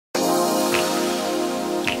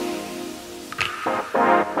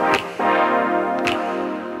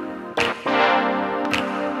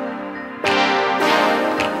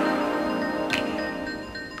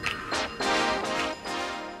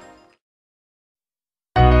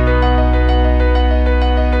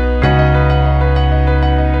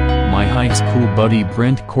ex-cool buddy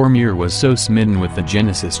Brent Cormier was so smitten with the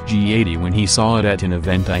Genesis G80 when he saw it at an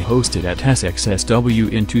event I hosted at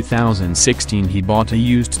SXSW in 2016. He bought a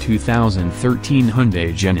used 2013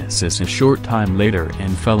 Hyundai Genesis a short time later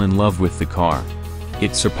and fell in love with the car.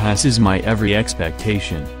 "It surpasses my every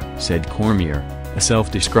expectation," said Cormier, a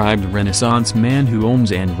self-described Renaissance man who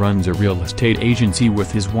owns and runs a real estate agency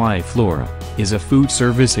with his wife Laura, is a food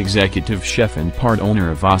service executive chef and part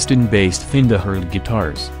owner of Austin-based Hyundai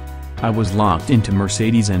Guitars. "I was locked into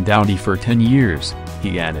Mercedes and Audi for 10 years,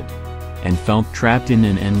 he added, and felt trapped in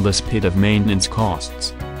an endless pit of maintenance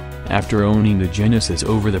costs. After owning the Genesis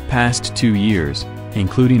over the past 2 years,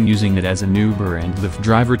 including using it as an Uber and Lyft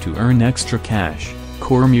driver to earn extra cash,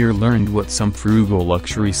 Cormier learned what some frugal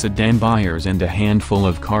luxury sedan buyers and a handful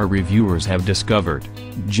of car reviewers have discovered: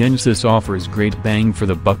 Genesis offers great bang for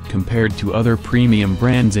the buck compared to other premium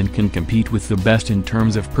brands and can compete with the best in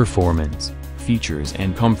terms of performance, features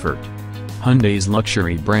and comfort." Hyundai's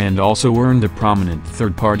luxury brand also earned a prominent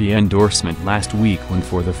third-party endorsement last week when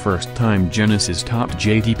for the first time Genesis topped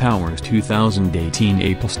J.D. Power's 2018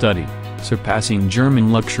 April study, surpassing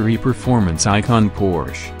German luxury performance icon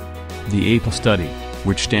Porsche. The April study,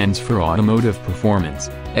 which stands for Automotive Performance,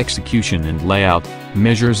 Execution and Layout,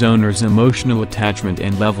 measures owners' emotional attachment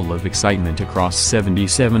and level of excitement across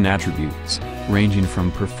 77 attributes, ranging from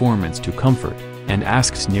performance to comfort, and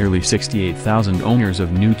asks nearly 68,000 owners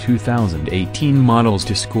of new 2018 models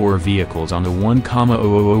to score vehicles on a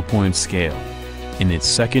 1,000 scale. In its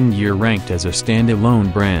second year ranked as a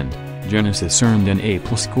standalone brand, Genesis earned an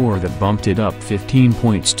A+ score that bumped it up 15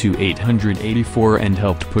 points to 884 and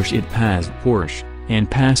helped push it past Porsche, and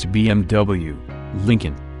past BMW,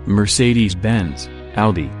 Lincoln, Mercedes-Benz,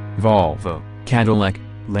 Audi, Volvo, Cadillac,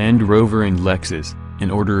 Land Rover and Lexus,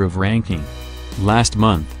 in order of ranking. Last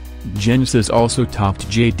month, Genesis also topped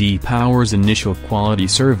J.D. Power's Initial Quality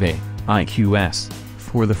Survey, IQS,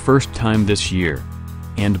 for the first time this year.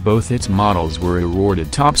 And both its models were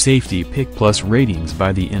awarded Top Safety Pick Plus ratings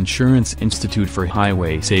by the Insurance Institute for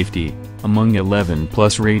Highway Safety, among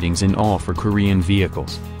 11+ ratings in all for Korean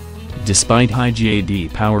vehicles. Despite high J.D.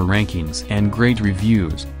 Power rankings and great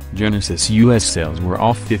reviews, Genesis U.S. sales were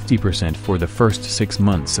off 50% for the first 6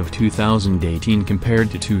 months of 2018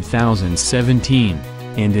 compared to 2017,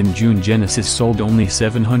 and in June Genesis sold only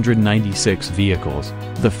 796 vehicles,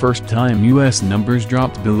 the first time U.S. numbers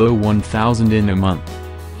dropped below 1,000 in a month.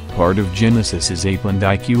 Part of Genesis's April and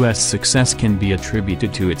IQS success can be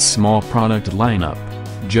attributed to its small product lineup,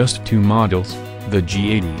 just 2 models, the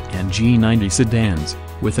G80 and G90 sedans,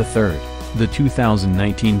 with a third, the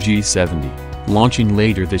 2019 G70, launching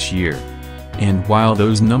later this year. And while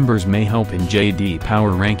those numbers may help in J.D.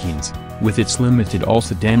 Power rankings, with its limited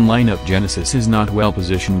all-sedan lineup Genesis is not well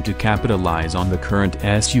positioned to capitalize on the current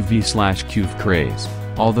SUV/coupe craze,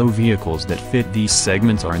 although vehicles that fit these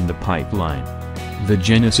segments are in the pipeline. The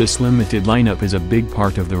Genesis limited lineup is a big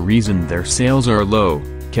part of the reason their sales are low,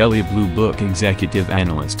 Kelley Blue Book executive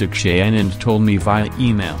analyst Akshay Anand told me via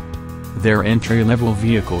email. Their entry-level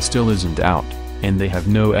vehicle still isn't out, and they have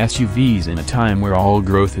no SUVs in a time where all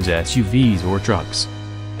growth is SUVs or trucks.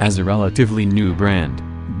 As a relatively new brand,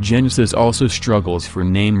 Genesis also struggles for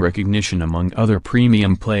name recognition among other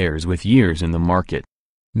premium players with years in the market.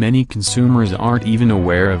 Many consumers aren't even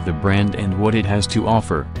aware of the brand and what it has to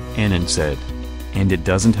offer, Anand said. And it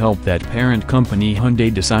doesn't help that parent company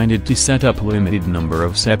Hyundai decided to set up a limited number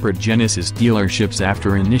of separate Genesis dealerships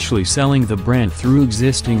after initially selling the brand through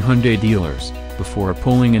existing Hyundai dealers, before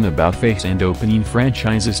pulling an about-face and opening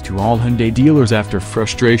franchises to all Hyundai dealers after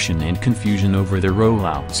frustration and confusion over their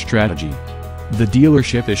rollout strategy. The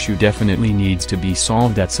dealership issue definitely needs to be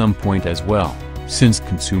solved at some point as well, since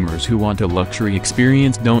consumers who want a luxury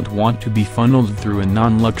experience don't want to be funneled through a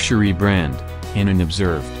non-luxury brand, Anand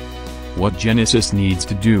observed. What Genesis needs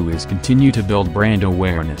to do is continue to build brand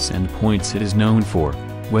awareness and points it is known for,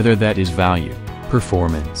 whether that is value,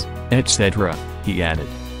 performance, etc., he added.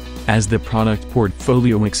 As the product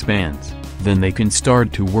portfolio expands, then they can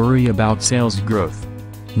start to worry about sales growth.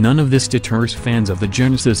 None of this deters fans of the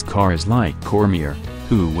Genesis cars like Cormier,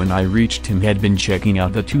 who when I reached him had been checking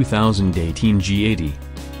out the 2018 G80.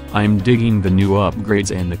 "I'm digging the new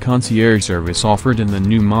upgrades and the concierge service offered in the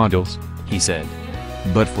new models," he said.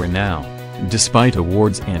 But for now, despite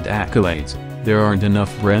awards and accolades, there aren't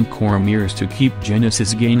enough Brent Cormiers to keep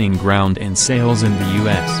Genesis gaining ground and sales in the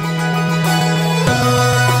US.